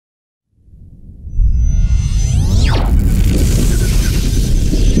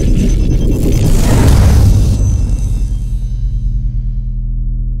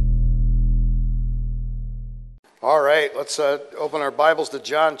right, let's open our Bibles to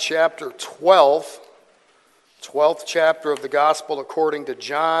John chapter 12, 12th chapter of the Gospel according to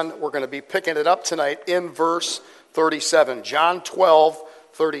John. We're going to be picking it up tonight in verse 37, John 12,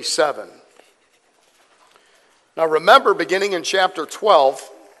 37. Now remember, beginning in chapter 12,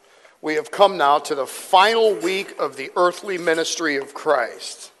 we have come now to the final week of the earthly ministry of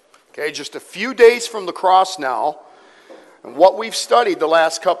Christ. Okay, just a few days from the cross now, and what we've studied the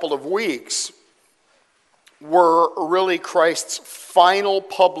last couple of weeks were really Christ's final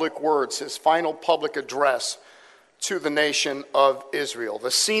public words, his final public address to the nation of Israel.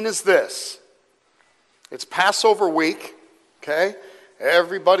 The scene is this. It's Passover week, okay?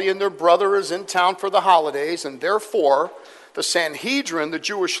 Everybody and their brother is in town for the holidays, and therefore the Sanhedrin, the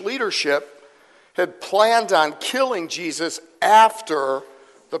Jewish leadership, had planned on killing Jesus after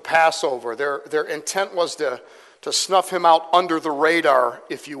the Passover. Their intent was to snuff him out under the radar,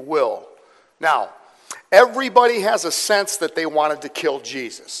 if you will. Now, everybody has a sense that they wanted to kill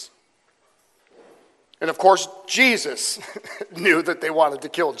Jesus. And of course, Jesus knew that they wanted to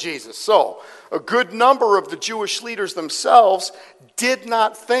kill Jesus. So, a good number of the Jewish leaders themselves did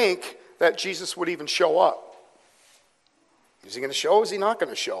not think that Jesus would even show up. Is he going to show? Is he not going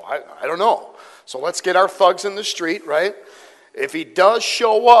to show? I don't know. So let's get our thugs in the street, right? If he does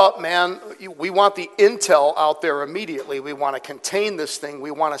show up, man, we want the intel out there immediately. We want to contain this thing.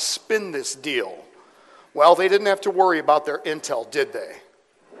 We want to spin this deal. Well, they didn't have to worry about their intel, did they?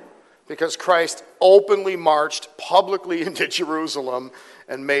 Because Christ openly marched publicly into Jerusalem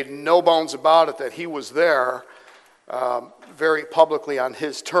and made no bones about it that he was there very publicly on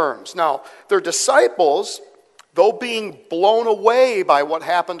his terms. Now, their disciples, though being blown away by what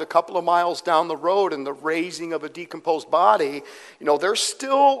happened a couple of miles down the road and the raising of a decomposed body, they're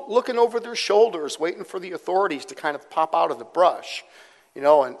still looking over their shoulders, waiting for the authorities to kind of pop out of the brush.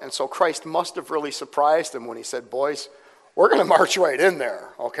 And so Christ must have really surprised them when he said, boys, we're going to march right in there,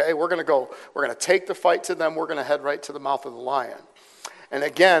 okay? We're going to take the fight to them. We're going to head right to the mouth of the lion. And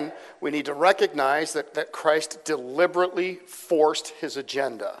again, we need to recognize that Christ deliberately forced his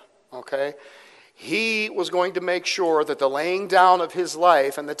agenda, okay? He was going to make sure that the laying down of his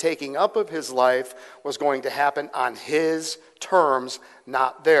life and the taking up of his life was going to happen on his terms,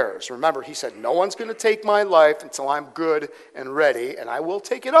 not theirs. Remember, he said, no one's going to take my life until I'm good and ready, and I will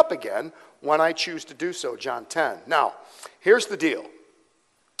take it up again when I choose to do so, John 10. Now, here's the deal.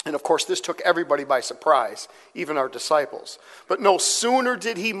 And of course, this took everybody by surprise, even our disciples. But no sooner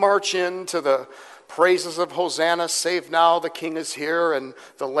did he march into the praises of Hosanna, save now, the King is here, and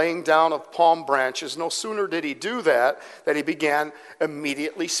the laying down of palm branches. No sooner did he do that he began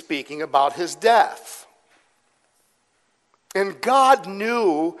immediately speaking about his death. And God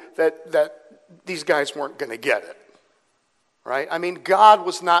knew that these guys weren't going to get it, right? I mean, God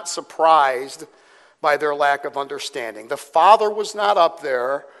was not surprised by their lack of understanding. The Father was not up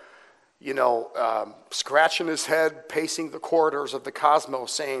there, scratching his head, pacing the corridors of the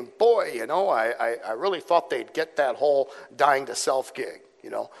cosmos, saying, boy, I really thought they'd get that whole dying to self gig,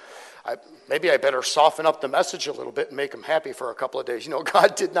 Maybe I better soften up the message a little bit and make them happy for a couple of days.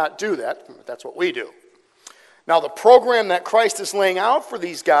 God did not do that. That's what we do. Now, the program that Christ is laying out for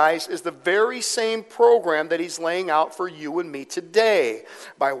these guys is the very same program that he's laying out for you and me today.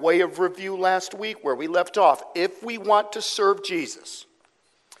 By way of review last week where we left off, if we want to serve Jesus,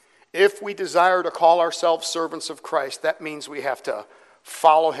 if we desire to call ourselves servants of Christ, that means we have to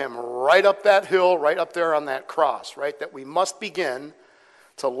follow him right up that hill, right up there on that cross, right? That we must begin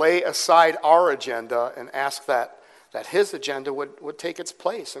to lay aside our agenda and ask that his agenda would take its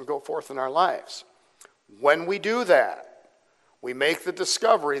place and go forth in our lives. When we do that, we make the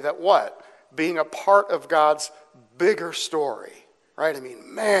discovery that what? Being a part of God's bigger story, right? I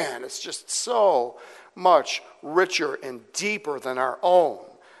mean, man, it's just so much richer and deeper than our own.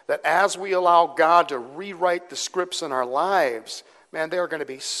 That as we allow God to rewrite the scripts in our lives, man, they are going to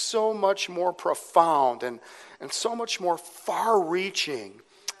be so much more profound and so much more far-reaching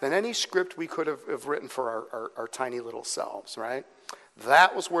than any script we could have written for our tiny little selves, right?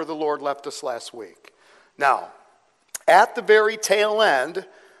 That was where the Lord left us last week. Now, at the very tail end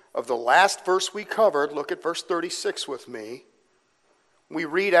of the last verse we covered, look at verse 36 with me. We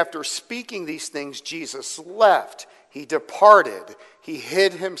read, after speaking these things, Jesus left. He departed. He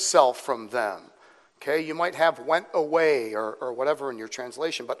hid himself from them. Okay, you might have went away or whatever in your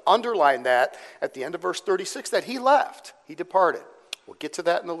translation, but underline that at the end of verse 36 that he left. He departed. We'll get to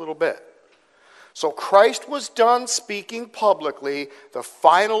that in a little bit. So Christ was done speaking publicly. The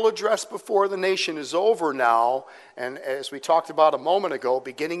final address before the nation is over now. And as we talked about a moment ago,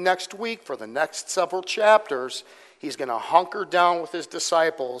 beginning next week for the next several chapters, he's going to hunker down with his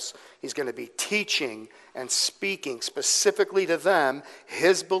disciples. He's going to be teaching and speaking specifically to them,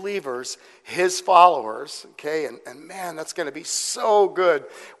 his believers, his followers, okay? And man, that's going to be so good.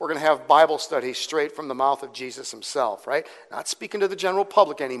 We're going to have Bible studies straight from the mouth of Jesus himself, right? Not speaking to the general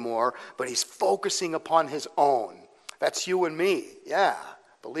public anymore, but he's focusing upon his own. That's you and me, yeah,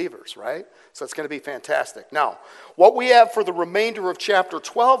 believers, right? So it's going to be fantastic. Now, what we have for the remainder of chapter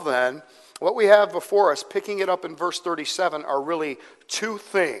 12 then, what we have before us, picking it up in verse 37, are really two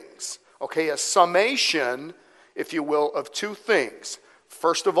things. Okay, a summation, if you will, of two things.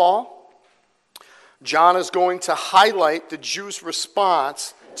 First of all, John is going to highlight the Jews'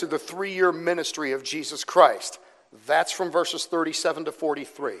 response to the 3-year ministry of Jesus Christ. That's from verses 37 to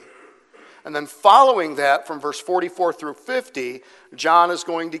 43. And then following that, from verse 44 through 50, John is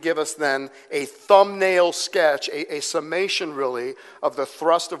going to give us then a thumbnail sketch, a summation really, of the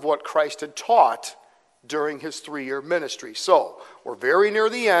thrust of what Christ had taught during his 3-year ministry. So, we're very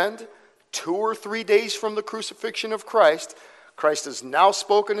near the end. 2 or 3 days from the crucifixion of Christ, Christ has now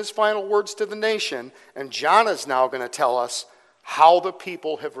spoken his final words to the nation, and John is now going to tell us how the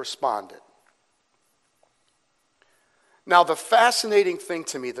people have responded. Now, the fascinating thing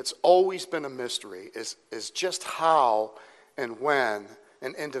to me that's always been a mystery is just how and when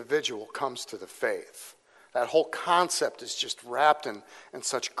an individual comes to the faith. That whole concept is just wrapped in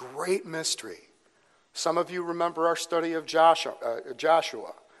such great mystery. Some of you remember our study of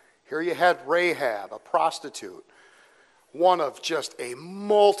Joshua. Here you had Rahab, a prostitute, one of just a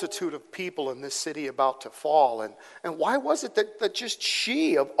multitude of people in this city about to fall. And why was it that just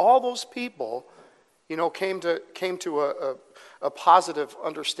she, of all those people, came to a positive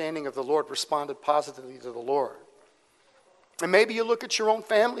understanding of the Lord, responded positively to the Lord? And maybe you look at your own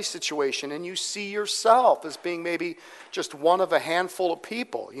family situation and you see yourself as being maybe just one of a handful of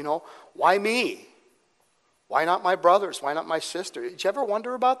people. Why me? Why not my brothers? Why not my sister? Did you ever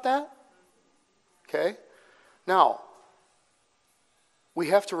wonder about that? Okay. Now, we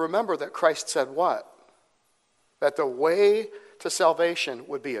have to remember that Christ said what? That the way to salvation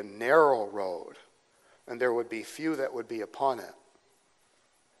would be a narrow road, and there would be few that would be upon it.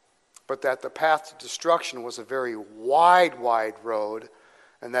 But that the path to destruction was a very wide road,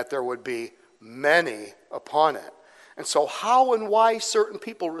 and that there would be many upon it. And so how and why certain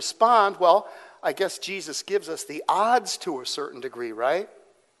people respond, well, I guess Jesus gives us the odds to a certain degree, right?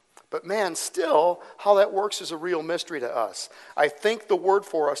 But man, still, how that works is a real mystery to us. I think the word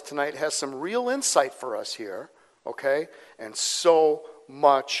for us tonight has some real insight for us here, okay? And so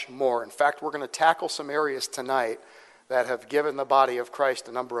much more. In fact, we're going to tackle some areas tonight that have given the body of Christ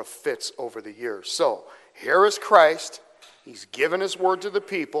a number of fits over the years. So, here is Christ. He's given his word to the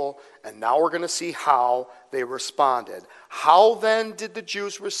people, and now we're going to see how they responded. How then did the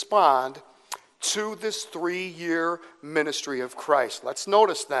Jews respond to this 3-year ministry of Christ? Let's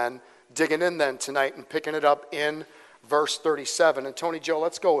notice then, digging in then tonight and picking it up in verse 37. And Tony Joe,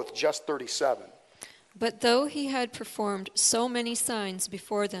 let's go with just 37. But though he had performed so many signs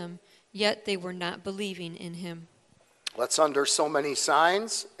before them, yet they were not believing in him. Let's under so many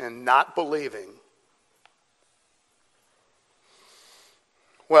signs and not believing.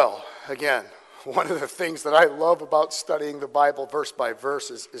 Well, again, one of the things that I love about studying the Bible verse by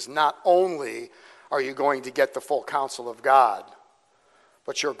verse is not only are you going to get the full counsel of God,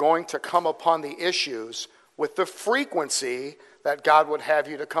 but you're going to come upon the issues with the frequency that God would have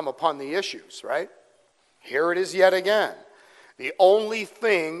you to come upon the issues, right? Here it is yet again. The only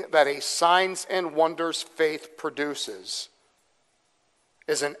thing that a signs and wonders faith produces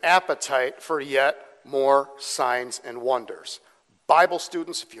is an appetite for yet more signs and wonders. Bible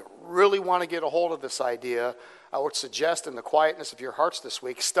students, if you really want to get a hold of this idea, I would suggest in the quietness of your hearts this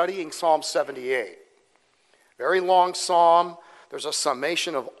week, studying Psalm 78. Very long psalm. There's a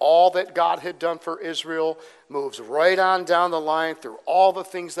summation of all that God had done for Israel, moves right on down the line through all the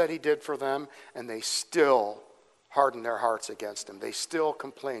things that he did for them, and they still hardened their hearts against him. They still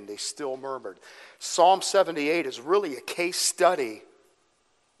complained. They still murmured. Psalm 78 is really a case study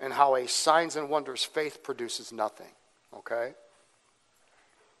in how a signs and wonders faith produces nothing. Okay?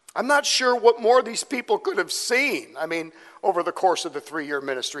 I'm not sure what more these people could have seen, over the course of the 3-year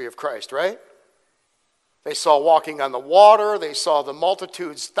ministry of Christ, right? They saw walking on the water. They saw the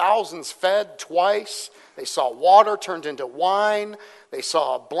multitudes, thousands fed twice. They saw water turned into wine. They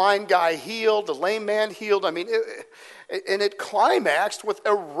saw a blind guy healed, a lame man healed. And it climaxed with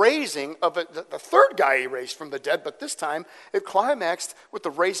a raising of the third guy he raised from the dead, but this time it climaxed with the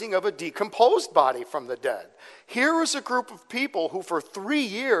raising of a decomposed body from the dead. Here is a group of people who for 3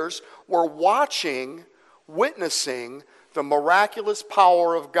 years were watching, witnessing the miraculous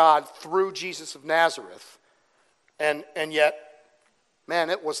power of God through Jesus of Nazareth. And yet, man,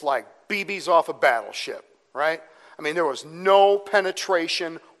 it was like BBs off a battleship, right? I mean, there was no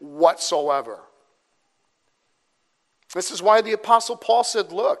penetration whatsoever. This is why the Apostle Paul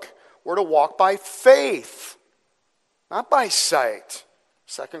said, look, we're to walk by faith, not by sight.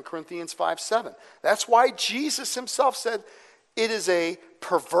 2 Corinthians 5:7. That's why Jesus himself said, it is a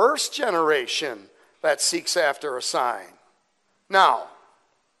perverse generation that seeks after a sign. Now,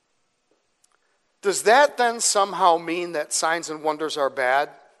 does that then somehow mean that signs and wonders are bad?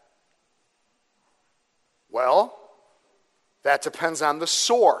 Well, that depends on the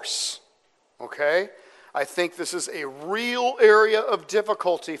source, okay? I think this is a real area of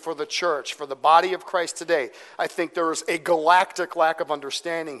difficulty for the church, for the body of Christ today. I think there is a galactic lack of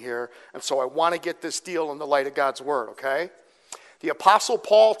understanding here, and so I want to get this deal in the light of God's word, okay? The Apostle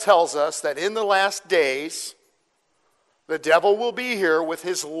Paul tells us that in the last days, the devil will be here with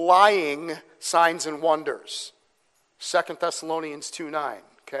his lying signs and wonders. 2 Thessalonians 2:9,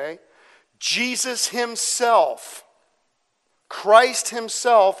 okay? Jesus himself, Christ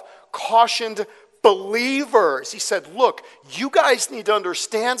himself, cautioned believers. He said, look, you guys need to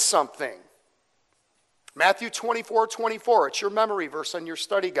understand something. Matthew 24:24, it's your memory verse on your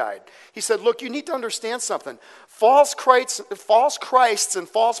study guide. He said, look, you need to understand something. False Christs and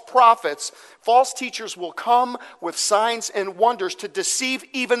false prophets, false teachers will come with signs and wonders to deceive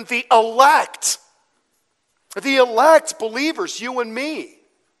even the elect. The elect believers, you and me.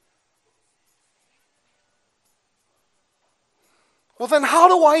 Well, then how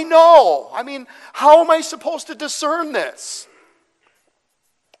do I know? I mean, how am I supposed to discern this?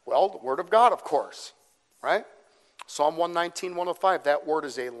 Well, the Word of God, of course, right? Psalm 119, 105, that word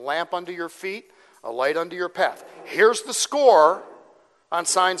is a lamp unto your feet, a light unto your path. Here's the score on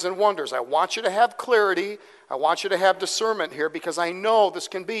signs and wonders. I want you to have clarity. I want you to have discernment here because I know this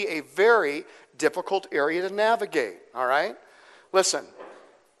can be a very difficult area to navigate, all right? Listen,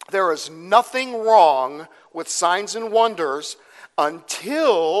 there is nothing wrong with signs and wonders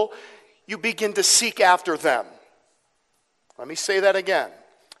until you begin to seek after them. Let me say that again.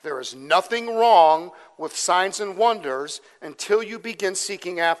 There is nothing wrong with signs and wonders until you begin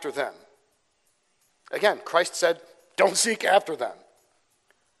seeking after them. Again, Christ said, don't seek after them.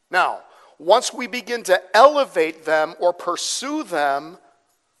 Now, once we begin to elevate them or pursue them,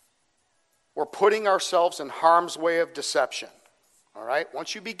 we're putting ourselves in harm's way of deception. All right?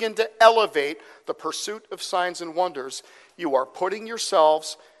 Once you begin to elevate the pursuit of signs and wonders, you are putting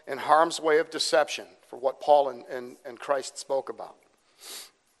yourselves in harm's way of deception for what Paul and Christ spoke about.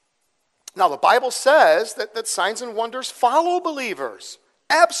 Now, the Bible says that signs and wonders follow believers.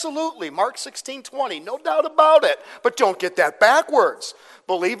 Absolutely. Mark 16:20, no doubt about it. But don't get that backwards.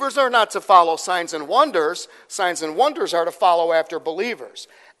 Believers are not to follow signs and wonders. Signs and wonders are to follow after believers.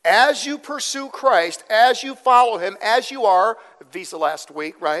 As you pursue Christ, as you follow him, as you are, Visa last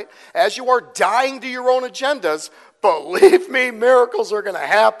week, right? As you are dying to your own agendas, believe me, miracles are going to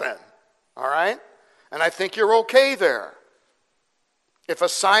happen. All right? And I think you're okay there. If a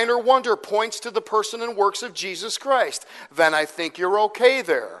sign or wonder points to the person and works of Jesus Christ, then I think you're okay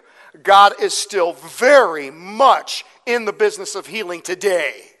there. God is still very much in the business of healing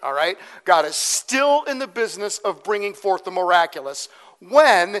today, all right? God is still in the business of bringing forth the miraculous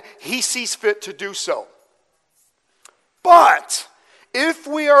when he sees fit to do so. But if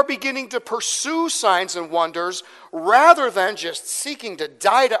we are beginning to pursue signs and wonders rather than just seeking to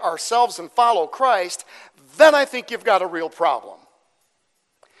die to ourselves and follow Christ, then I think you've got a real problem.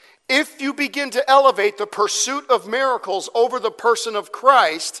 If you begin to elevate the pursuit of miracles over the person of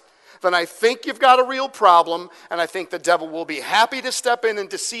Christ, then I think you've got a real problem, and I think the devil will be happy to step in and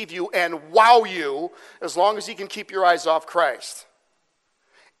deceive you and wow you as long as he can keep your eyes off Christ.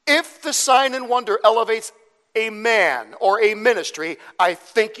 If the sign and wonder elevates a man or a ministry, I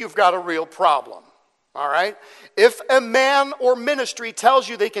think you've got a real problem. All right? If a man or ministry tells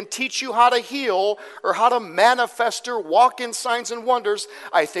you they can teach you how to heal or how to manifest or walk in signs and wonders,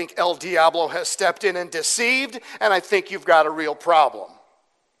 I think El Diablo has stepped in and deceived, and I think you've got a real problem.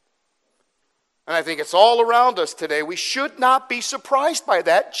 And I think it's all around us today. We should not be surprised by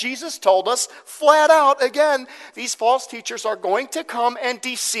that. Jesus told us flat out, again, these false teachers are going to come and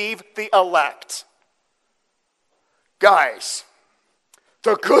deceive the elect. Guys,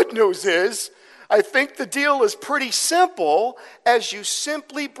 the good news is, I think the deal is pretty simple as you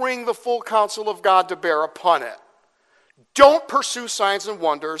simply bring the full counsel of God to bear upon it. Don't pursue signs and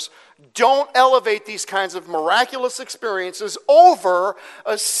wonders. Don't elevate these kinds of miraculous experiences over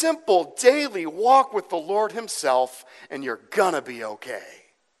a simple daily walk with the Lord himself, and you're gonna be okay.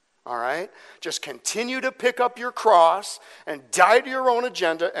 All right? Just continue to pick up your cross and die to your own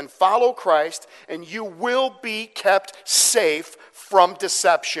agenda and follow Christ, and you will be kept safe from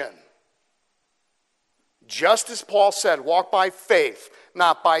deception. Just as Paul said, walk by faith,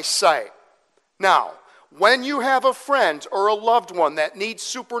 not by sight. Now, when you have a friend or a loved one that needs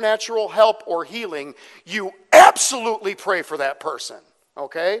supernatural help or healing, you absolutely pray for that person,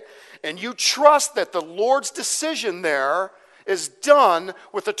 okay? And you trust that the Lord's decision there is done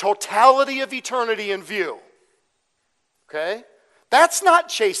with the totality of eternity in view, okay? That's not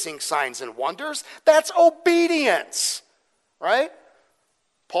chasing signs and wonders. That's obedience, right?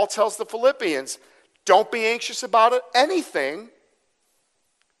 Paul tells the Philippians, don't be anxious about anything,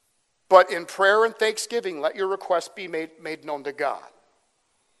 but in prayer and thanksgiving, let your requests be made known to God.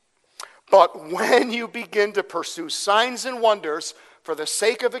 But when you begin to pursue signs and wonders for the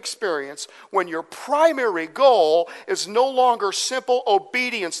sake of experience, when your primary goal is no longer simple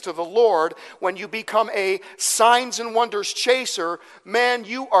obedience to the Lord, when you become a signs and wonders chaser, man,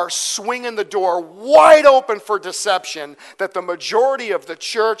 you are swinging the door wide open for deception that the majority of the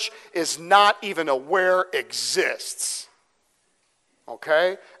church is not even aware exists.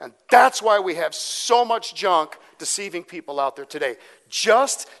 Okay? And that's why we have so much junk deceiving people out there today.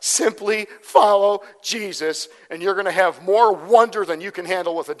 Just simply follow Jesus, and you're going to have more wonder than you can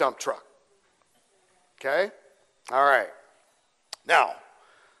handle with a dump truck. Okay? All right. Now,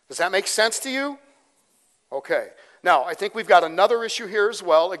 does that make sense to you? Okay. Now, I think we've got another issue here as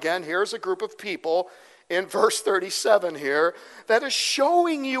well. Again, here's a group of people in verse 37 here that is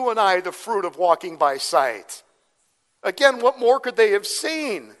showing you and I the fruit of walking by sight. Again, what more could they have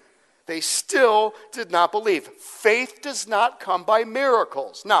seen? They still did not believe. Faith does not come by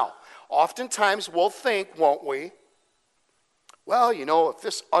miracles. Now, oftentimes we'll think, won't we? Well, you know, if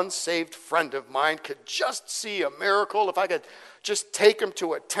this unsaved friend of mine could just see a miracle, if I could just take him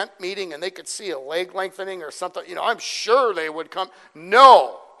to a tent meeting and they could see a leg lengthening or something, you know, I'm sure they would come.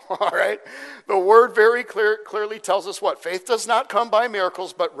 No, all right? The word very clearly tells us what? Faith does not come by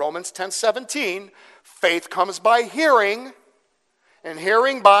miracles, but Romans 10:17, faith comes by hearing, and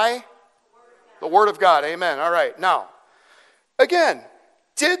hearing by the word of God. Amen. All right. Now, again,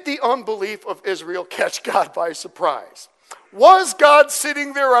 did the unbelief of Israel catch God by surprise? Was God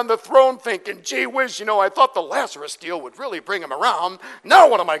sitting there on the throne thinking, gee whiz, you know, I thought the Lazarus deal would really bring him around. Now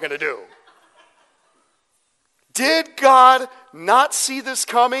what am I going to do? Did God not see this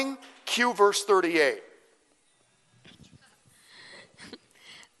coming? Cue verse 38.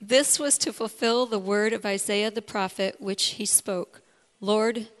 This was to fulfill the word of Isaiah the prophet, which he spoke.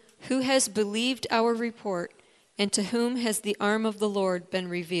 Lord, who has believed our report, and to whom has the arm of the Lord been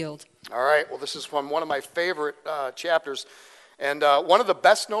revealed? All right, well, this is from one of my favorite chapters, and one of the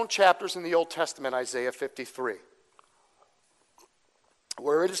best-known chapters in the Old Testament, Isaiah 53,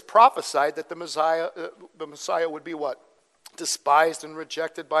 where it is prophesied that the Messiah would be what? Despised and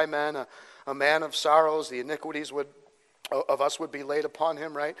rejected by men, a man of sorrows, the iniquities of us would be laid upon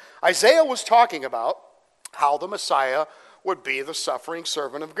him, right? Isaiah was talking about how the Messiah would be the suffering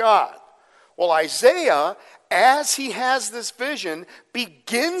servant of God. Well, Isaiah, as he has this vision,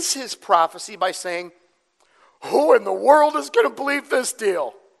 begins his prophecy by saying, who in the world is going to believe this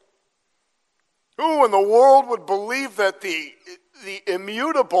deal? Who in the world would believe that the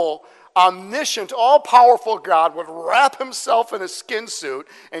immutable, omniscient, all-powerful God would wrap himself in a skin suit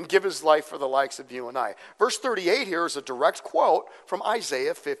and give his life for the likes of you and I? Verse 38 here is a direct quote from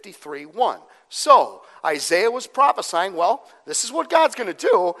Isaiah 53:1. So, Isaiah was prophesying, well, this is what God's going to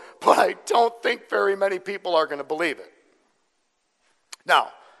do, but I don't think very many people are going to believe it.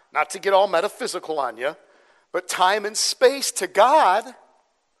 Now, not to get all metaphysical on you, but time and space to God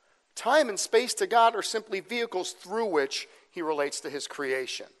are simply vehicles through which he relates to his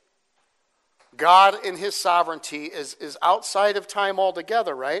creation. God in his sovereignty is outside of time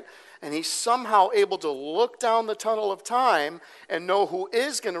altogether, right? And he's somehow able to look down the tunnel of time and know who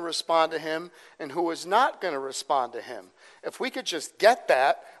is going to respond to him and who is not going to respond to him. If we could just get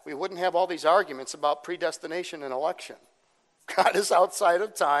that, we wouldn't have all these arguments about predestination and election. God is outside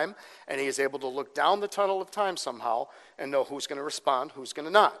of time, and he is able to look down the tunnel of time somehow and know who's going to respond, who's going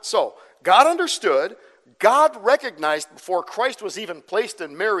to not. So, God understood. God recognized before Christ was even placed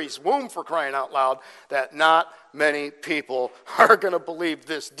in Mary's womb, for crying out loud, that not many people are going to believe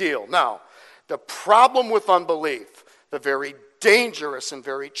this deal. Now, the problem with unbelief, the very dangerous and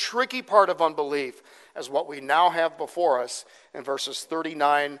very tricky part of unbelief, is what we now have before us in verses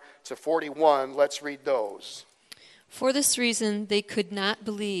 39 to 41. Let's read those. For this reason they could not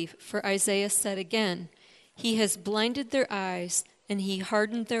believe, for Isaiah said again, he has blinded their eyes, and he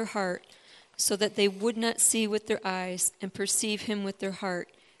hardened their heart, so that they would not see with their eyes and perceive him with their heart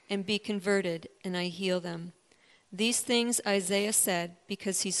and be converted, and I heal them. These things Isaiah said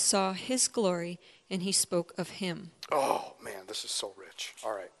because he saw his glory and he spoke of him. Oh, man, this is so rich.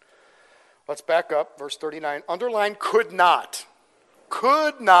 All right. Let's back up, verse 39. Underline could not.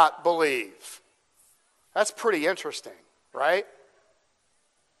 Could not believe. That's pretty interesting, right?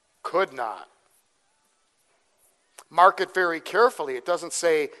 Could not. Mark it very carefully. It doesn't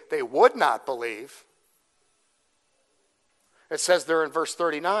say they would not believe. It says there in verse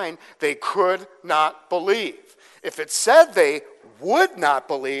 39, they could not believe. If it said they would not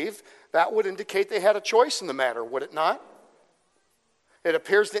believe, that would indicate they had a choice in the matter, would it not? It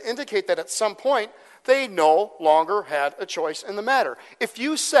appears to indicate that at some point, they no longer had a choice in the matter. If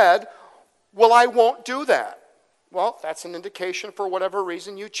you said, well, I won't do that, well, that's an indication for whatever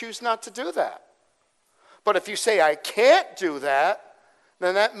reason you choose not to do that. But if you say, I can't do that,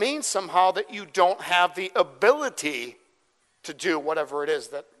 then that means somehow that you don't have the ability to do whatever it is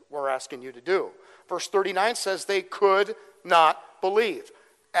that we're asking you to do. Verse 39 says they could not believe.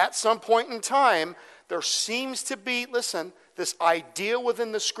 At some point in time, there seems to be, listen, this idea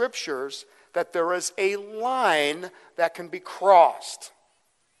within the scriptures that there is a line that can be crossed.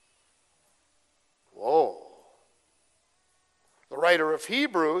 Whoa. The writer of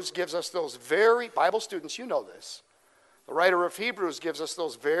Hebrews gives us those very, Bible students, you know this. The writer of Hebrews gives us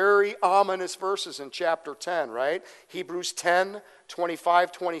those very ominous verses in chapter 10, right? Hebrews 10,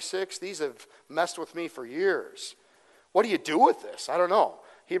 25, 26. These have messed with me for years. What do you do with this? I don't know.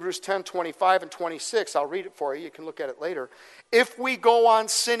 Hebrews 10, 25 and 26. I'll read it for you. You can look at it later. If we go on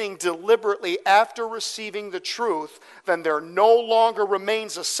sinning deliberately after receiving the truth, then there no longer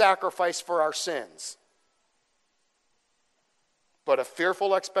remains a sacrifice for our sins, but a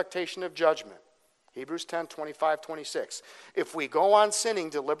fearful expectation of judgment. Hebrews 10, 25, 26. If we go on sinning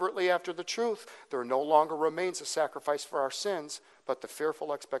deliberately after the truth, there no longer remains a sacrifice for our sins, but the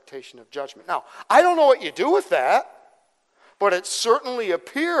fearful expectation of judgment. Now, I don't know what you do with that, but it certainly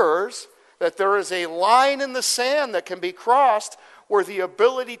appears that there is a line in the sand that can be crossed where the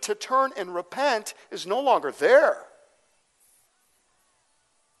ability to turn and repent is no longer there.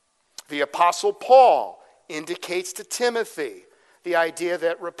 The Apostle Paul indicates to Timothy the idea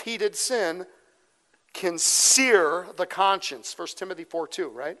that repeated sin can sear the conscience. 1 Timothy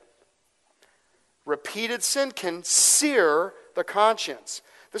 4:2, right? Repeated sin can sear the conscience.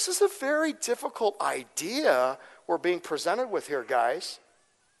 This is a very difficult idea we're being presented with here, guys.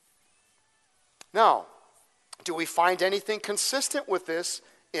 Now, do we find anything consistent with this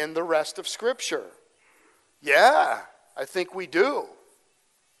in the rest of Scripture? Yeah, I think we do.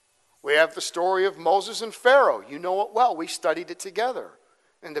 We have the story of Moses and Pharaoh. You know it well. We studied it together.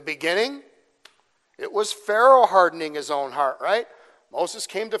 In the beginning, it was Pharaoh hardening his own heart, right? Moses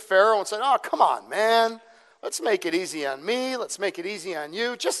came to Pharaoh and said, oh, come on, man. Let's make it easy on me. Let's make it easy on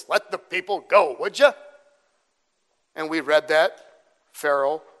you. Just let the people go, would you? And we read that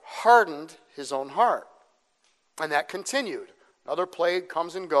Pharaoh hardened his own heart. And that continued. Another plague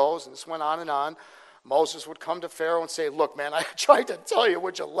comes and goes, and this went on and on. Moses would come to Pharaoh and say, look, man, I tried to tell you,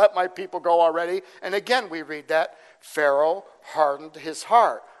 would you let my people go already? And again, we read that Pharaoh hardened his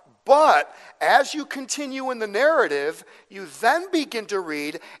heart. But as you continue in the narrative, you then begin to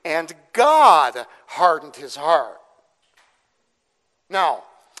read, and God hardened his heart. Now,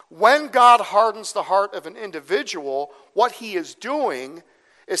 when God hardens the heart of an individual, what he is doing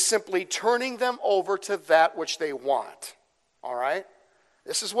is simply turning them over to that which they want. All right?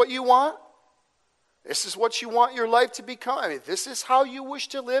 This is what you want? This is what you want your life to become? I mean, this is how you wish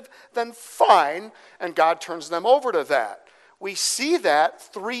to live? Then fine. And God turns them over to that. We see that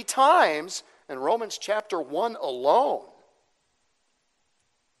 3 times in Romans chapter 1 alone.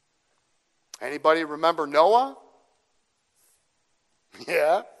 Anybody remember Noah?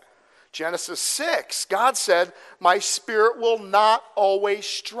 Yeah. Genesis 6, God said, my spirit will not always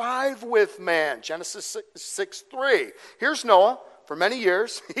strive with man. Genesis 6:3. Here's Noah. For many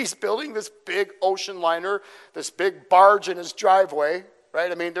years, he's building this big ocean liner, this big barge in his driveway,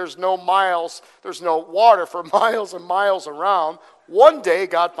 right? I mean, there's no water for miles and miles around. One day,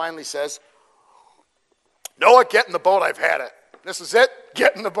 God finally says, Noah, get in the boat, I've had it. This is it,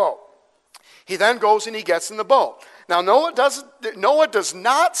 get in the boat. He then goes and he gets in the boat. Now, Noah does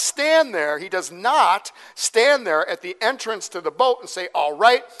not stand there. He does not stand there at the entrance to the boat and say, all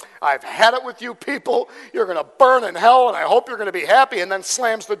right, I've had it with you people. You're going to burn in hell, and I hope you're going to be happy, and then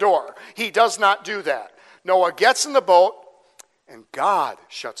slams the door. He does not do that. Noah gets in the boat, and God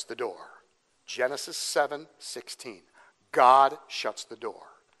shuts the door. Genesis 7:16. God shuts the door.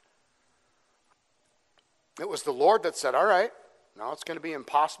 It was the Lord that said, all right, now it's going to be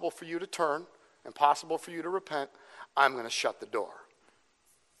impossible for you to turn, impossible for you to repent. I'm going to shut the door.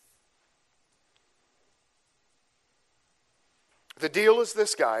 The deal is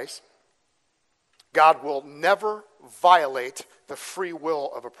this, guys. God will never violate the free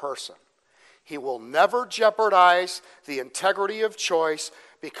will of a person. He will never jeopardize the integrity of choice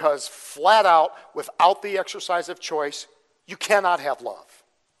because flat out, without the exercise of choice, you cannot have love.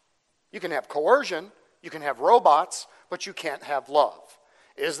 You can have coercion, you can have robots, but you can't have love.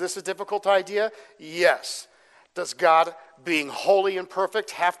 Is this a difficult idea? Yes. Does God, being holy and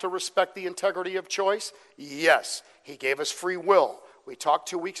perfect, have to respect the integrity of choice? Yes. He gave us free will. We talked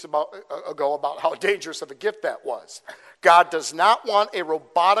 2 weeks ago about how dangerous of a gift that was. God does not want a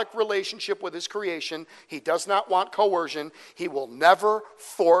robotic relationship with his creation. He does not want coercion. He will never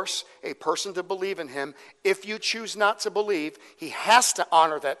force a person to believe in him. If you choose not to believe, he has to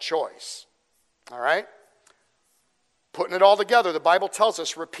honor that choice. All right? Putting it all together, the Bible tells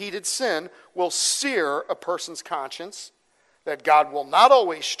us repeated sin will sear a person's conscience, that God will not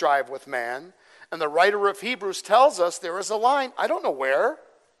always strive with man. And the writer of Hebrews tells us there is a line, I don't know where,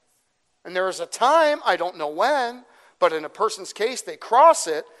 and there is a time, I don't know when, but in a person's case, they cross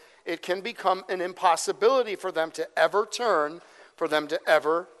it, it can become an impossibility for them to ever turn, for them to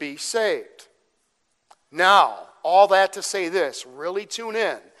ever be saved. Now, all that to say this, really tune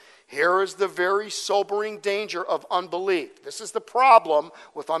in. Here is the very sobering danger of unbelief. This is the problem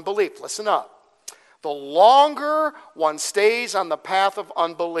with unbelief. Listen up. The longer one stays on the path of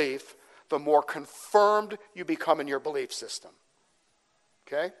unbelief, the more confirmed you become in your belief system.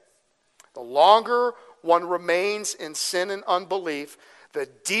 Okay? The longer one remains in sin and unbelief, the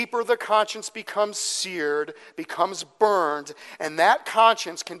deeper the conscience becomes seared, becomes burned, and that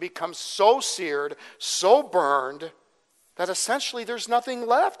conscience can become so seared, so burned, that essentially there's nothing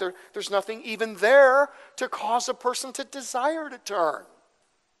left. There's nothing even there to cause a person to desire to turn.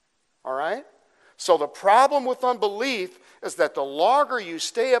 All right? So the problem with unbelief is that the longer you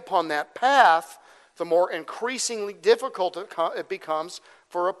stay upon that path, the more increasingly difficult it becomes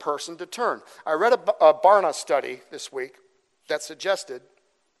for a person to turn. I read a Barna study this week that suggested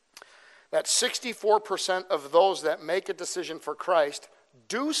that 64% of those that make a decision for Christ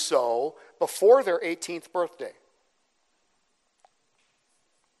do so before their 18th birthday.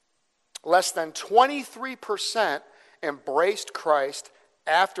 Less than 23% embraced Christ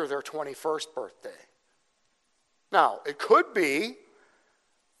after their 21st birthday. Now, it could be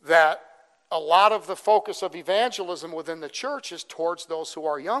that a lot of the focus of evangelism within the church is towards those who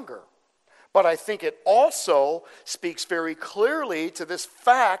are younger. But I think it also speaks very clearly to this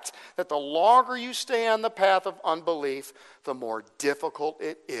fact that the longer you stay on the path of unbelief, the more difficult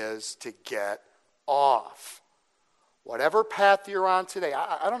it is to get off. Whatever path you're on today,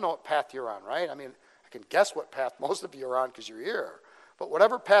 I don't know what path you're on, right? I mean, I can guess what path most of you are on because you're here. But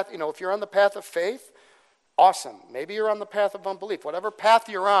whatever path, if you're on the path of faith, awesome. Maybe you're on the path of unbelief. Whatever path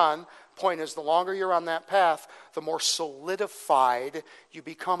you're on, point is the longer you're on that path, the more solidified you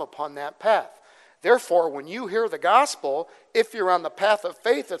become upon that path. Therefore, when you hear the gospel, if you're on the path of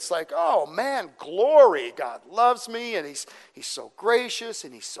faith, it's like, oh man, glory, God loves me, and he's so gracious,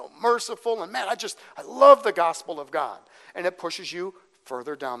 and he's so merciful, and man, I love the gospel of God. And it pushes you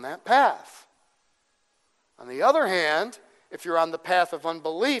further down that path. On the other hand, if you're on the path of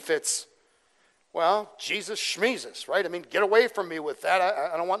unbelief, it's, well, Jesus schmeezus, right? I mean, get away from me with that.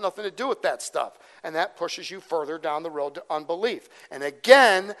 I don't want nothing to do with that stuff. And that pushes you further down the road to unbelief. And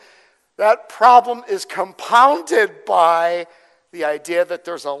again, that problem is compounded by the idea that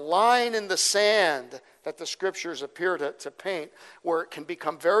there's a line in the sand that the scriptures appear to paint where it can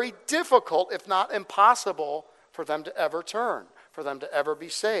become very difficult, if not impossible, for them to ever turn, for them to ever be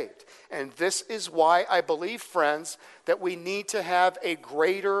saved. And this is why I believe, friends, that we need to have a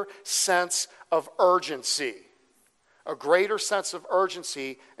greater sense of urgency. A greater sense of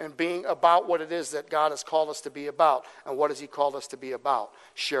urgency in being about what it is that God has called us to be about. And what has he called us to be about?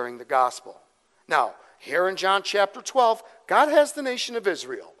 Sharing the gospel. Now, here in John chapter 12, God has the nation of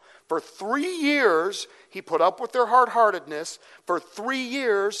Israel. For 3 years, he put up with their hard-heartedness. For 3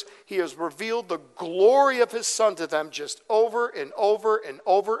 years, he has revealed the glory of his Son to them just over and over and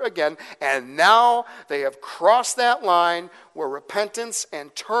over again. And now they have crossed that line where repentance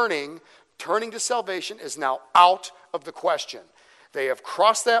and turning to salvation is now out of the question. They have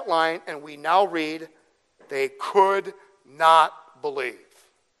crossed that line, and we now read, they could not believe.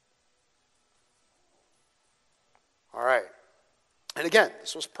 All right. And again,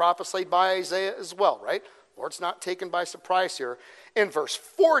 this was prophesied by Isaiah as well, right? Lord's not taken by surprise here. In verse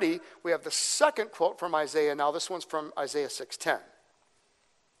 40, we have the second quote from Isaiah. Now this one's from Isaiah 6:10.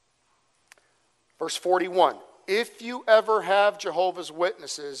 Verse 41, if you ever have Jehovah's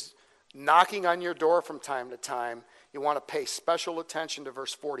Witnesses knocking on your door from time to time, you want to pay special attention to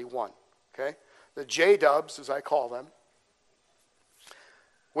verse 41, okay? The J-dubs, as I call them,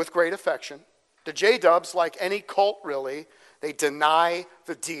 with great affection. The J-dubs, like any cult really, they deny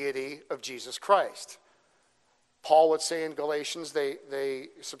the deity of Jesus Christ. Paul would say in Galatians they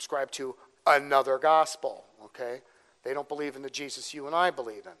subscribe to another gospel, okay? They don't believe in the Jesus you and I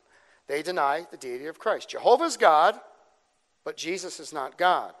believe in. They deny the deity of Christ. Jehovah's God, but Jesus is not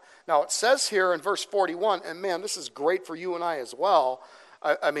God. Now it says here in verse 41, and man, this is great for you and I as well.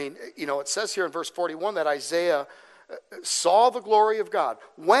 It says here in verse 41 that Isaiah saw the glory of God.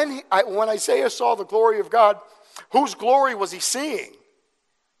 When Isaiah saw the glory of God, whose glory was he seeing?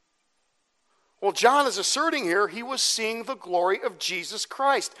 Well, John is asserting here he was seeing the glory of Jesus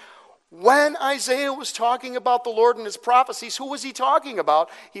Christ. When Isaiah was talking about the Lord in his prophecies, who was he talking about?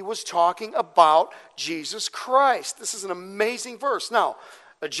 He was talking about Jesus Christ. This is an amazing verse. Now,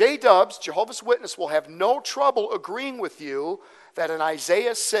 J-dubs, Jehovah's Witness, will have no trouble agreeing with you that in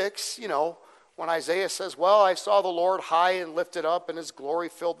Isaiah 6, when Isaiah says, well, I saw the Lord high and lifted up, and his glory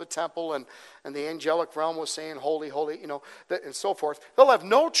filled the temple, and the angelic realm was saying, holy, holy, and so forth. They'll have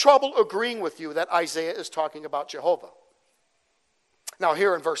no trouble agreeing with you that Isaiah is talking about Jehovah. Now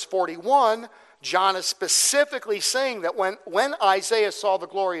here in verse 41, John is specifically saying that when Isaiah saw the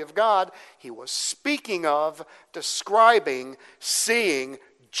glory of God, he was speaking of, describing, seeing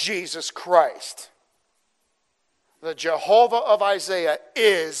Jesus Christ. The Jehovah of Isaiah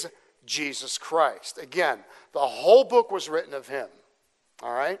is Jesus Christ. Again, the whole book was written of him.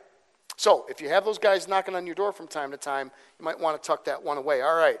 All right? So, if you have those guys knocking on your door from time to time, you might want to tuck that one away.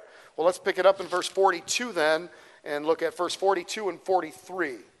 All right. Well, let's pick it up in verse 42 then, and look at verse 42 and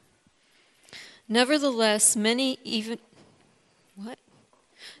 43. Nevertheless, many even... What?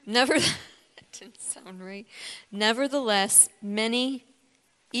 That didn't sound right. Nevertheless, many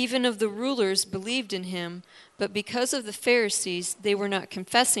even of the rulers believed in him, but because of the Pharisees, they were not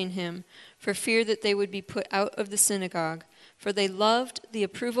confessing him, for fear that they would be put out of the synagogue. For they loved the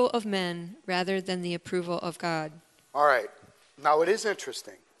approval of men rather than the approval of God. All right. Now it is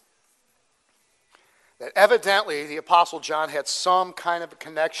interesting that evidently the Apostle John had some kind of a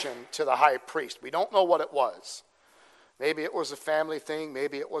connection to the high priest. We don't know what it was. Maybe it was a family thing.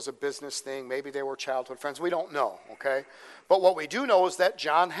 Maybe it was a business thing. Maybe they were childhood friends. We don't know, okay? But what we do know is that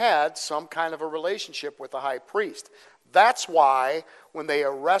John had some kind of a relationship with the high priest. That's why when they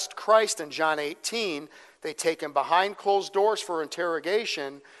arrest Christ in John 18, they take him behind closed doors for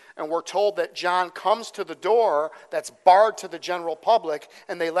interrogation, and we're told that John comes to the door that's barred to the general public,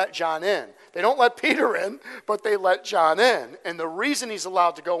 and they let John in. They don't let Peter in, but they let John in. And the reason he's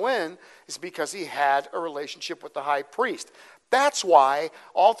allowed to go in is because he had a relationship with the high priest. That's why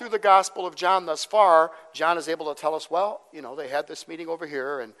all through the Gospel of John thus far, John is able to tell us, well, they had this meeting over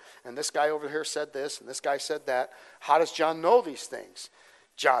here, and this guy over here said this, and this guy said that. How does John know these things?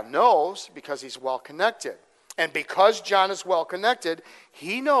 John knows because he's well connected. And because John is well connected,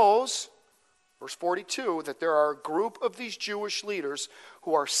 he knows, verse 42, that there are a group of these Jewish leaders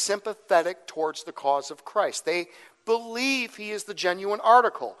who are sympathetic towards the cause of Christ. They believe he is the genuine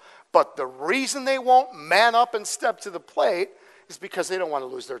article. But the reason they won't man up and step to the plate is because they don't want to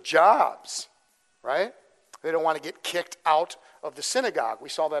lose their jobs, right? They don't want to get kicked out of the synagogue. We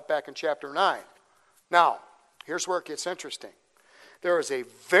saw that back in chapter 9. Now, here's where it gets interesting. There is a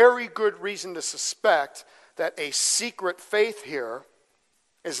very good reason to suspect that a secret faith here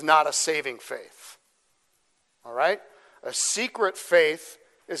is not a saving faith. All right? A secret faith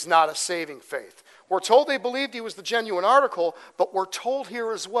is not a saving faith. We're told they believed he was the genuine article, but we're told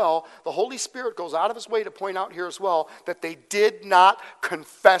here as well, the Holy Spirit goes out of his way to point out here as well, that they did not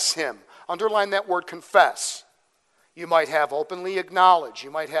confess him. Underline that word confess. You might have openly acknowledge.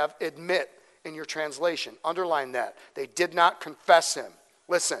 You might have admit in your translation. Underline that. They did not confess him.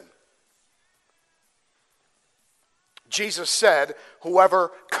 Listen. Jesus said,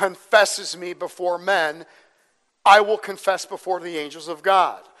 whoever confesses me before men, I will confess before the angels of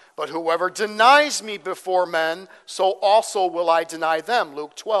God. But whoever denies me before men, so also will I deny them.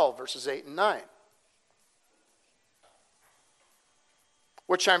 Luke 12, verses 8 and 9.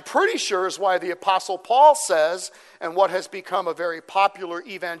 Which I'm pretty sure is why the Apostle Paul says, and what has become a very popular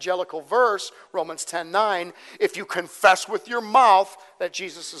evangelical verse, Romans 10:9, if you confess with your mouth that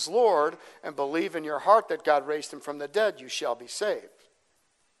Jesus is Lord and believe in your heart that God raised him from the dead, you shall be saved.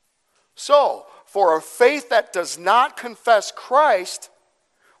 So, for a faith that does not confess Christ,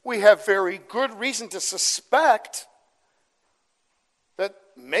 we have very good reason to suspect that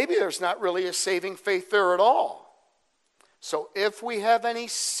maybe there's not really a saving faith there at all. So if we have any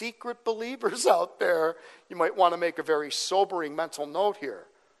secret believers out there, you might want to make a very sobering mental note here.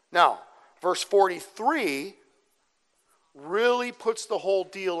 Now, verse 43 really puts the whole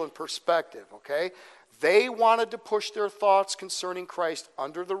deal in perspective, okay? They wanted to push their thoughts concerning Christ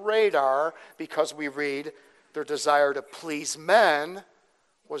under the radar because we read their desire to please men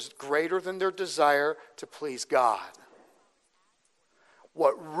was greater than their desire to please God.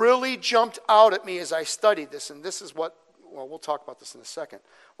 What really jumped out at me as I studied this, and this is what, well, we'll talk about this in a second.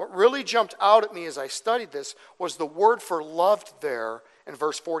 What really jumped out at me as I studied this was the word for loved there in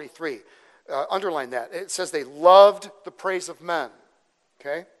verse 43. Underline that. It says they loved the praise of men.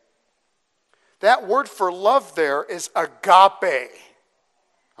 Okay? That word for love there is agape.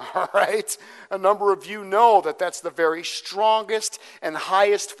 All right? A number of you know that that's the very strongest and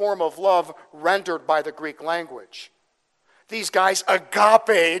highest form of love rendered by the Greek language. These guys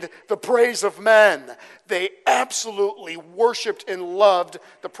agaped the praise of men. They absolutely worshiped and loved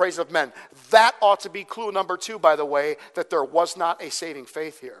the praise of men. That ought to be clue number 2, by the way, that there was not a saving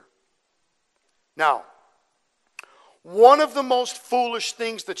faith here. Now, one of the most foolish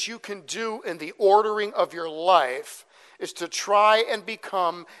things that you can do in the ordering of your life is to try and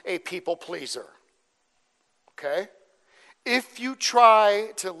become a people pleaser. Okay? If you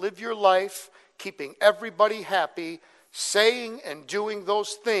try to live your life keeping everybody happy, saying and doing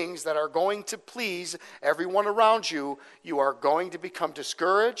those things that are going to please everyone around you, you are going to become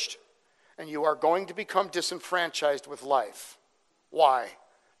discouraged and you are going to become disenfranchised with life. Why?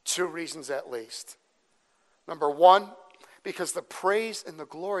 2 reasons at least. Number 1, because the praise and the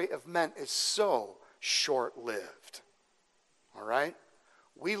glory of men is so short-lived. All right?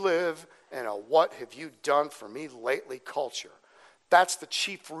 We live in a what have you done for me lately culture. That's the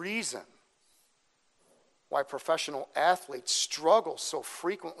chief reason why professional athletes struggle so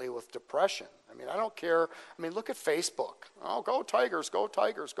frequently with depression. I mean, I don't care. I mean, look at Facebook. Oh, go Tigers, go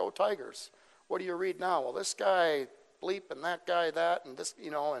Tigers, go Tigers. What do you read now? Well, this guy bleep and that guy that and this,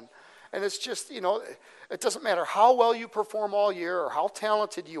 and it's just, it doesn't matter how well you perform all year or how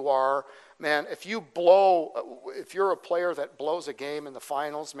talented you are, man, if you're a player that blows a game in the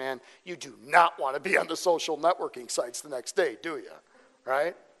finals, man, you do not want to be on the social networking sites the next day, do you?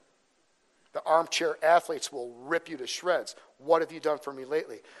 Right? The armchair athletes will rip you to shreds. What have you done for me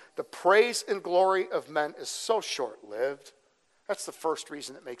lately? The praise and glory of men is so short-lived. That's the first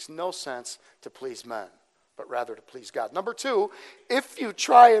reason it makes no sense to please men, but rather to please God. Number 2, if you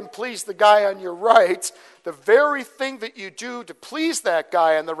try and please the guy on your right, the very thing that you do to please that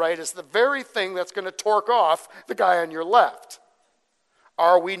guy on the right is the very thing that's going to torque off the guy on your left.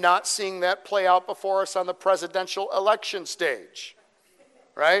 Are we not seeing that play out before us on the presidential election stage?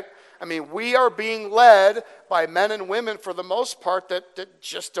 Right? I mean, we are being led by men and women for the most part that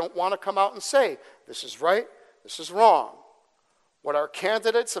just don't want to come out and say, this is right, this is wrong. What our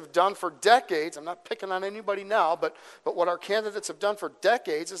candidates have done for decades, I'm not picking on anybody now, but what our candidates have done for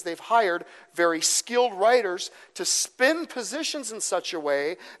decades is they've hired very skilled writers to spin positions in such a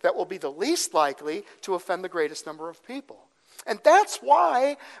way that will be the least likely to offend the greatest number of people. And that's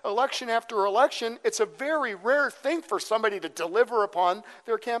why, election after election, it's a very rare thing for somebody to deliver upon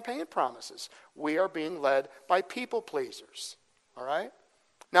their campaign promises. We are being led by people pleasers. All right?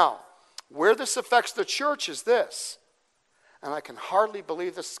 Now, where this affects the church is this, and I can hardly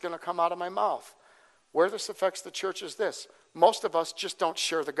believe this is going to come out of my mouth. Where this affects the church is this. Most of us just don't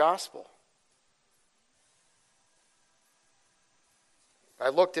share the gospel. I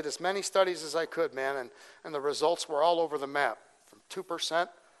looked at as many studies as I could, man, and the results were all over the map, from 2%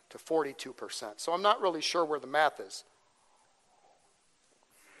 to 42%. So I'm not really sure where the math is.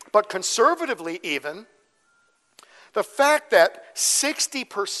 But conservatively even, the fact that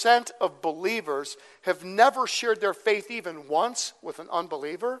 60% of believers have never shared their faith even once with an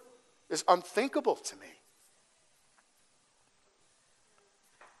unbeliever is unthinkable to me.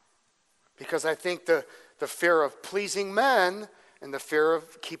 Because I think the fear of pleasing men and the fear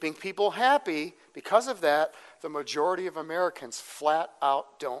of keeping people happy, because of that, the majority of Americans flat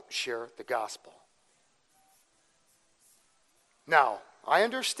out don't share the gospel. Now, I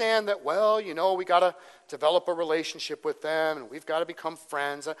understand that, we got to develop a relationship with them and we've got to become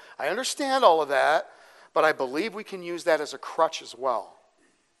friends. I understand all of that, but I believe we can use that as a crutch as well.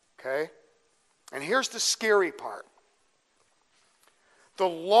 Okay? And here's the scary part. The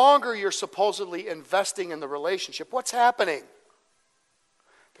longer you're supposedly investing in the relationship, what's happening?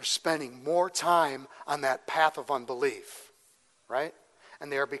 They're spending more time on that path of unbelief, right?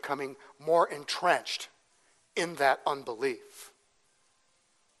 And they are becoming more entrenched in that unbelief.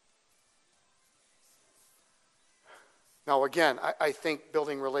 Now, again, I think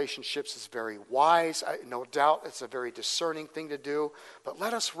building relationships is very wise. No doubt it's a very discerning thing to do. But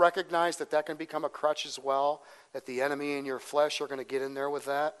let us recognize that can become a crutch as well, that the enemy and your flesh are going to get in there with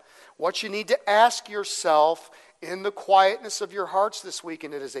that. What you need to ask yourself in the quietness of your hearts this week,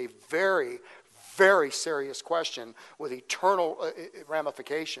 and it is a very, very serious question with eternal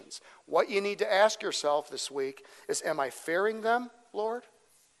ramifications. What you need to ask yourself this week is, am I fearing them, Lord?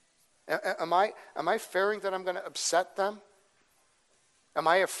 Am I fearing that I'm going to upset them? Am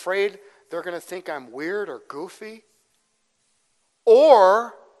I afraid they're going to think I'm weird or goofy?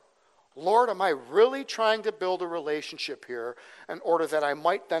 Or, Lord, am I really trying to build a relationship here in order that I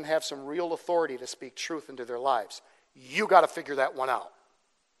might then have some real authority to speak truth into their lives? You got to figure that one out.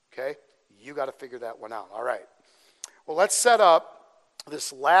 Okay? You got to figure that one out. All right. Well, let's set up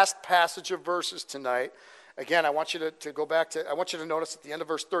this last passage of verses tonight. Again, I want you to go back to, I want you to notice at the end of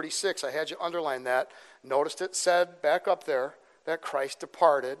verse 36, I had you underline that. Noticed it said back up there that Christ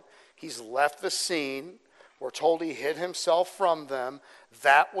departed. He's left the scene. We're told he hid himself from them.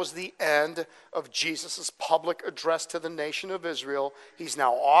 That was the end of Jesus' public address to the nation of Israel. He's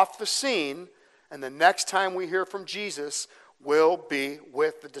now off the scene, and the next time we hear from Jesus will be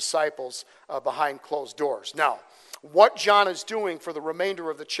with the disciples behind closed doors. Now, what John is doing for the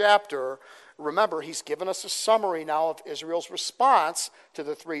remainder of the chapter, remember, he's given us a summary now of Israel's response to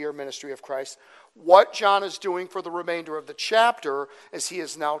the 3-year ministry of Christ. What John is doing for the remainder of the chapter is he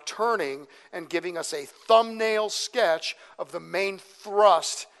is now turning and giving us a thumbnail sketch of the main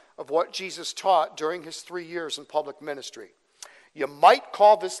thrust of what Jesus taught during his 3 years in public ministry. You might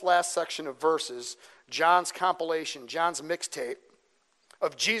call this last section of verses John's compilation, John's mixtape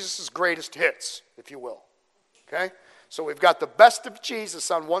of Jesus' greatest hits, if you will. Okay? So we've got the best of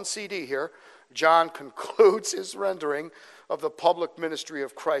Jesus on one CD here. John concludes his rendering of the public ministry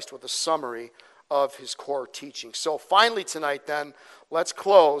of Christ with a summary of his core teaching. So finally tonight then, let's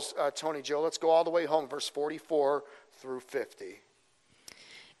close, Tony Joe, let's go all the way home, verse 44 through 50.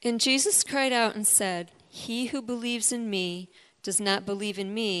 And Jesus cried out and said, "He who believes in me does not believe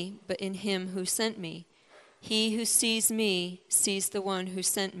in me, but in him who sent me. He who sees me sees the one who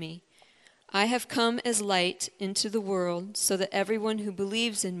sent me. I have come as light into the world so that everyone who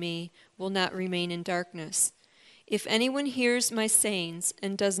believes in me will not remain in darkness. If anyone hears my sayings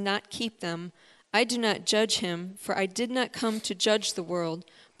and does not keep them, I do not judge him, for I did not come to judge the world,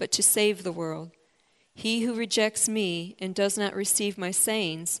 but to save the world. He who rejects me and does not receive my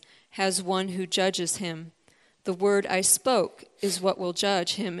sayings has one who judges him. The word I spoke is what will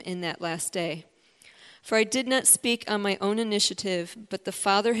judge him in that last day. For I did not speak on my own initiative, but the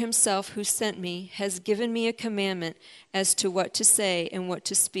Father himself who sent me has given me a commandment as to what to say and what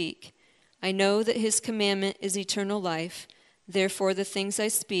to speak. I know that his commandment is eternal life. Therefore the things I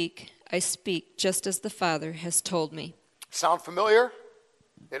speak just as the Father has told me." Sound familiar?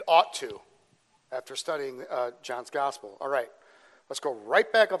 It ought to, after studying John's gospel. All right. Let's go right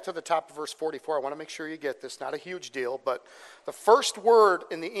back up to the top of verse 44. I want to make sure you get this. Not a huge deal, but the first word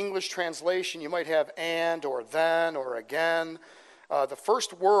in the English translation, you might have and or then or again. The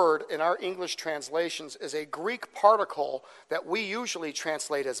first word in our English translations is a Greek particle that we usually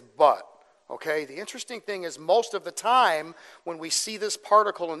translate as but. Okay? The interesting thing is most of the time when we see this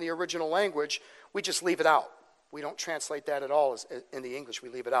particle in the original language, we just leave it out. We don't translate that at all in the English. We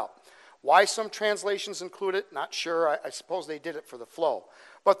leave it out. Why some translations include it, not sure. I suppose they did it for the flow.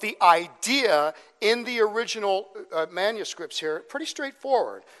 But the idea in the original manuscripts here, pretty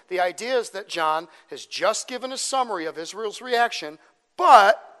straightforward. The idea is that John has just given a summary of Israel's reaction,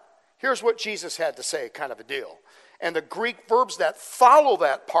 but here's what Jesus had to say, kind of a deal. And the Greek verbs that follow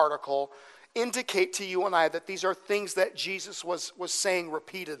that particle indicate to you and I that these are things that Jesus was saying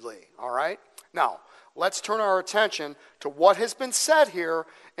repeatedly, all right? Now, let's turn our attention to what has been said here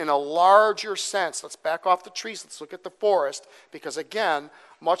in a larger sense. Let's back off the trees. Let's look at the forest. Because again,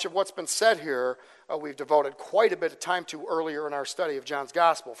 much of what's been said here, we've devoted quite a bit of time to earlier in our study of John's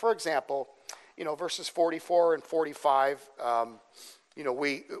gospel. For example, verses 44 and 45,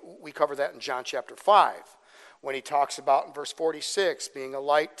 we cover that in John chapter 5. When he talks about in verse 46, being a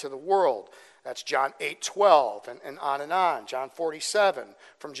light to the world. That's John 8:12 and on and on. John 47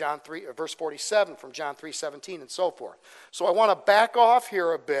 from John 3, verse 47 from John 3:17 and so forth. So I want to back off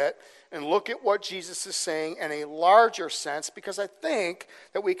here a bit and look at what Jesus is saying in a larger sense, because I think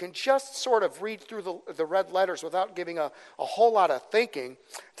that we can just sort of read through the red letters without giving a whole lot of thinking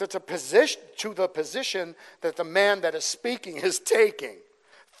to the position that the man that is speaking is taking.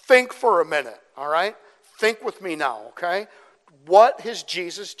 Think for a minute, all right? Think with me now, okay? What has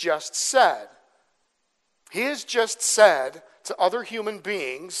Jesus just said? He has just said to other human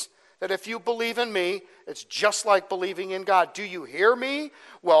beings that if you believe in me, it's just like believing in God. Do you hear me?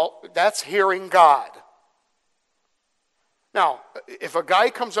 Well, that's hearing God. Now, if a guy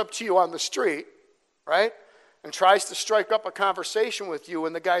comes up to you on the street, right, and tries to strike up a conversation with you,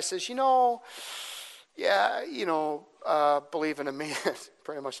 and the guy says, believing in me is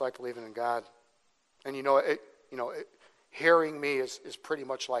pretty much like believing in God. And hearing me is pretty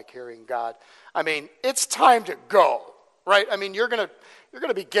much like hearing God. I mean, it's time to go, right? I mean, you're gonna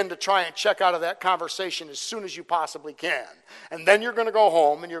begin to try and check out of that conversation as soon as you possibly can. And then you're gonna go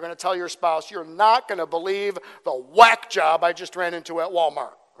home and you're gonna tell your spouse, you're not gonna believe the whack job I just ran into at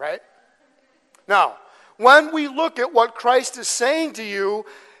Walmart, right? Now, when we look at what Christ is saying to you,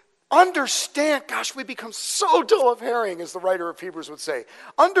 understand, gosh, we become so dull of hearing, as the writer of Hebrews would say.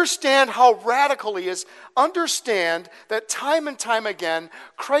 Understand how radical he is. Understand that time and time again,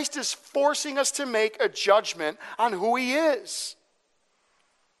 Christ is forcing us to make a judgment on who he is.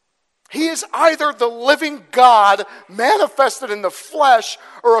 He is either the living God manifested in the flesh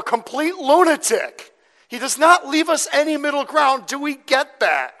or a complete lunatic. He does not leave us any middle ground. Do we get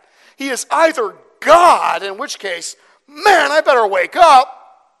that? He is either God, in which case, man, I better wake up,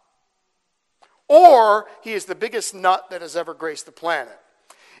 or he is the biggest nut that has ever graced the planet.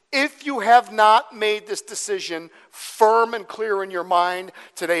 If you have not made this decision firm and clear in your mind,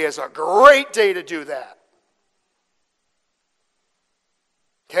 today is a great day to do that.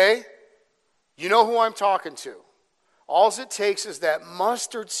 Okay? You know who I'm talking to. All it takes is that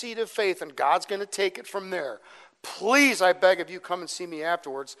mustard seed of faith, and God's going to take it from there. Please, I beg of you, come and see me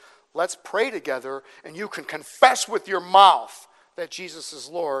afterwards. Let's pray together, and you can confess with your mouth that Jesus is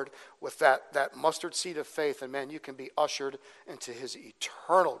Lord with that mustard seed of faith, and man, you can be ushered into his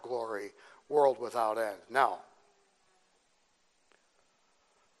eternal glory, world without end. Now,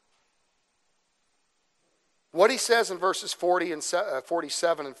 what he says in verses 40 and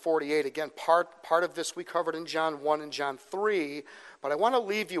 47 and 48, again, part of this we covered in John 1 and John 3, but I want to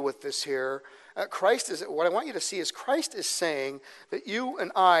leave you with this here. What I want you to see is Christ is saying that you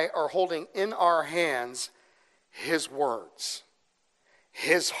and I are holding in our hands his words,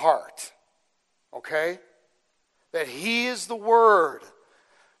 his heart, okay? That he is the Word.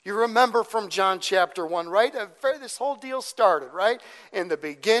 You remember from John chapter 1, right? This whole deal started, right? In the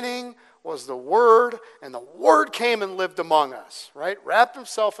beginning was the Word, and the Word came and lived among us, right? Wrapped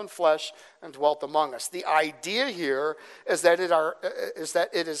himself in flesh and dwelt among us. The idea here is that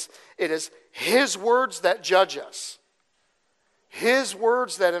it is his words that judge us. His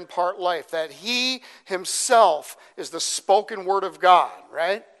words that impart life, that he himself is the spoken word of God,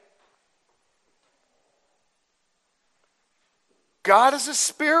 right? God is a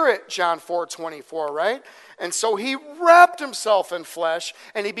spirit, John 4:24, right? And so he wrapped himself in flesh,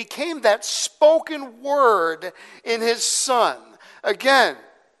 and he became that spoken word in his Son. Again,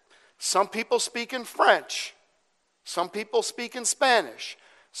 some people speak in French. Some people speak in Spanish.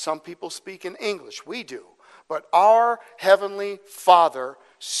 Some people speak in English. We do. But our Heavenly Father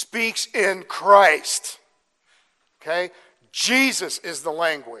speaks in Christ. Okay? Jesus is the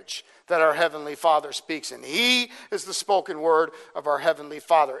language that our Heavenly Father speaks in. He is the spoken word of our Heavenly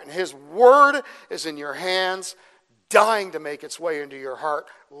Father. And his word is in your hands, dying to make its way into your heart,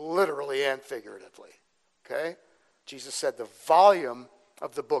 literally and figuratively. Okay? Jesus said, the volume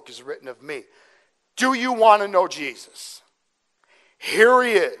of the book is written of me. Do you want to know Jesus? Here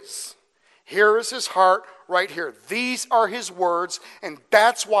he is. Here is his heart right here. These are his words, and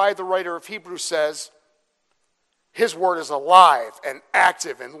that's why the writer of Hebrews says his word is alive and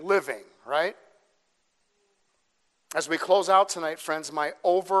active and living, right? As we close out tonight, friends, my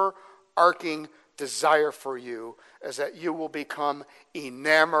overarching desire for you is that you will become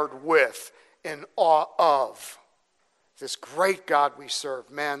enamored with, in awe of, this great God we serve.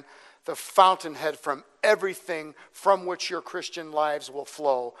 Man, the fountainhead from everything from which your Christian lives will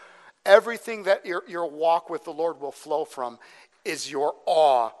flow, everything that your walk with the Lord will flow from, is your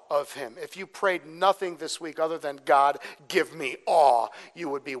awe of him. If you prayed nothing this week other than, God, give me awe, you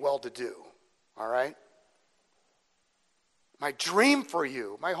would be well to do. All right? My dream for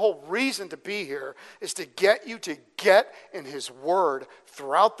you, my whole reason to be here, is to get you to get in his word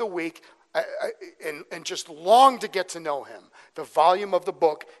throughout the week and just long to get to know him. The volume of the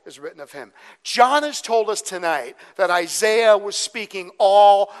book is written of him. John has told us tonight that Isaiah was speaking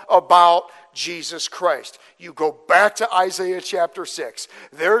all about Jesus Christ. You go back to Isaiah chapter 6.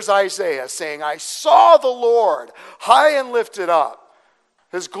 There's Isaiah saying, I saw the Lord high and lifted up.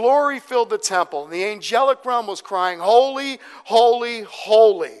 His glory filled the temple, and the angelic realm was crying, holy, holy,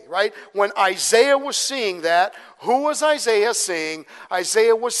 holy, right? When Isaiah was seeing that, who was Isaiah seeing?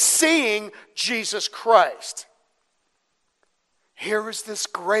 Isaiah was seeing Jesus Christ. Here is this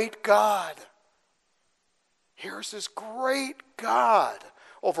great God. Here is this great God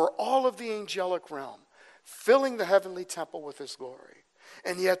over all of the angelic realm, filling the heavenly temple with his glory.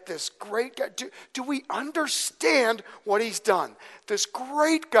 And yet this great God, do we understand what he's done? This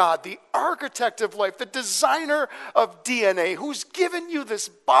great God, the architect of life, the designer of DNA, who's given you this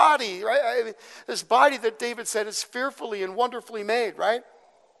body, right? This body that David said is fearfully and wonderfully made, right?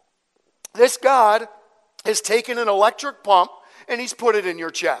 This God has taken an electric pump and he's put it in your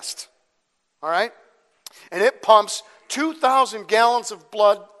chest, all right? And it pumps 2,000 gallons of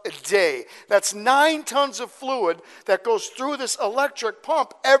blood a day. That's 9 tons of fluid that goes through this electric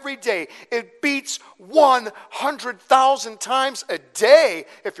pump every day. It beats 100,000 times a day.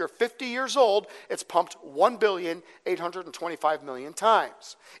 If you're 50 years old, it's pumped 1,825,000,000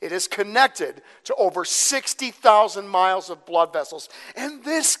 times. It is connected to over 60,000 miles of blood vessels. And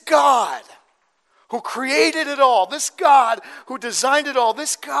this God who created it all, this God who designed it all,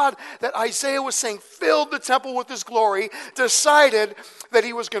 this God that Isaiah was saying filled the temple with his glory, decided that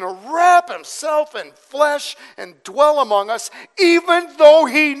he was going to wrap himself in flesh and dwell among us, even though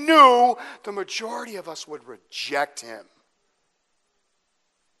he knew the majority of us would reject him.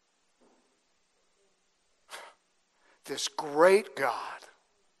 This great God,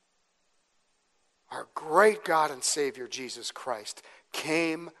 our great God and Savior Jesus Christ,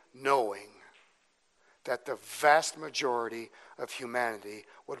 came knowing that the vast majority of humanity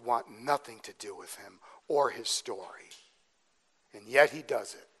would want nothing to do with him or his story. And yet he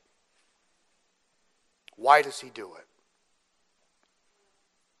does it. Why does he do it?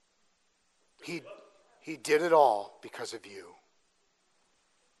 He did it all because of you.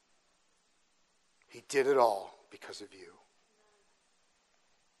 He did it all because of you.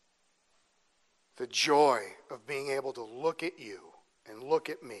 The joy of being able to look at you and look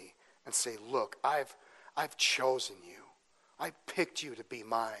at me and say, look, I've chosen you. I picked you to be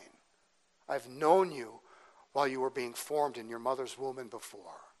mine. I've known you while you were being formed in your mother's womb and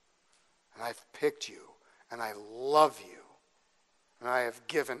before. And I've picked you, and I love you. And I have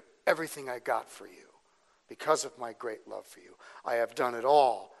given everything I got for you because of my great love for you. I have done it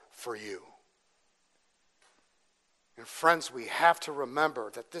all for you. And friends, we have to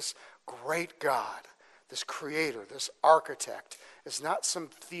remember that this great God, this creator, this architect, is not some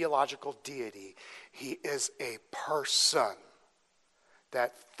theological deity. He is a person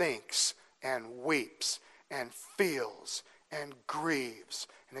that thinks and weeps and feels and grieves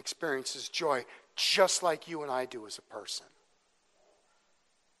and experiences joy just like you and I do as a person.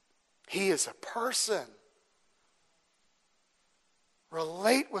 He is a person.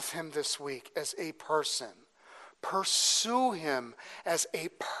 Relate with him this week as a person. Pursue him as a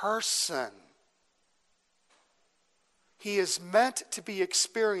person. He is meant to be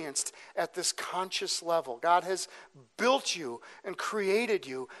experienced at this conscious level. God has built you and created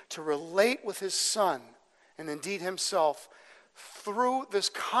you to relate with his Son, and indeed himself, through this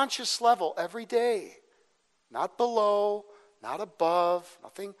conscious level every day. Not below, not above,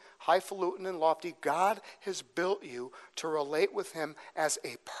 nothing highfalutin and lofty. God has built you to relate with him as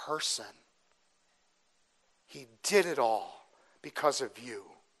a person. He did it all because of you.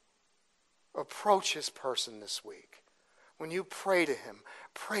 Approach his person this week. When you pray to him,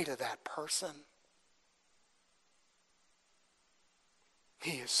 pray to that person.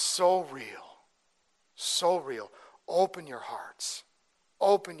 He is so real, so real. Open your hearts.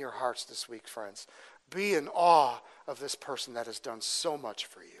 Open your hearts this week, friends. Be in awe of this person that has done so much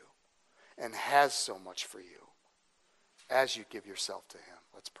for you and has so much for you as you give yourself to him.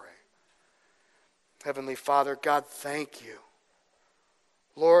 Let's pray. Heavenly Father, God, thank you.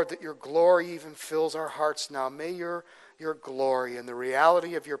 Lord, that your glory even fills our hearts now. May your glory and the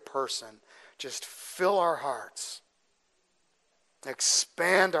reality of your person just fill our hearts.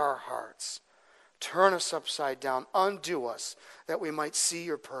 Expand our hearts. Turn us upside down. Undo us that we might see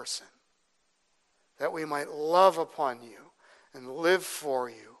your person. That we might love upon you and live for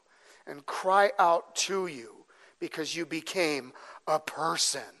you and cry out to you because you became a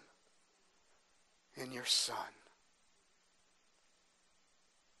person in your Son.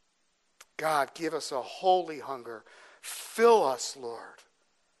 God, give us a holy hunger. Fill us, Lord,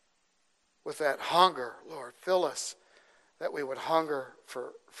 with that hunger, Lord. Fill us that we would hunger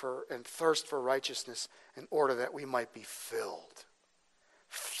for and thirst for righteousness in order that we might be filled.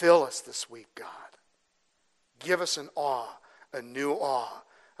 Fill us this week, God. Give us an awe, a new awe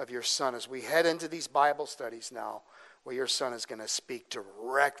of your Son as we head into these Bible studies now where your Son is going to speak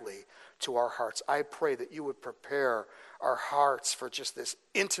directly to our hearts. I pray that you would prepare our hearts for just this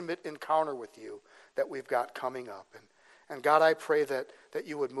intimate encounter with you that we've got coming up. And God, I pray that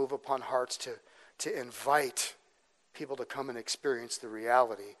you would move upon hearts to invite people to come and experience the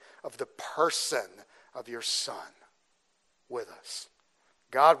reality of the person of your Son with us.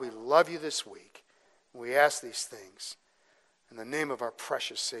 God, we love you this week. We ask these things In the name of our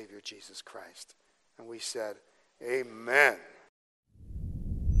precious Savior, Jesus Christ. And we said, amen.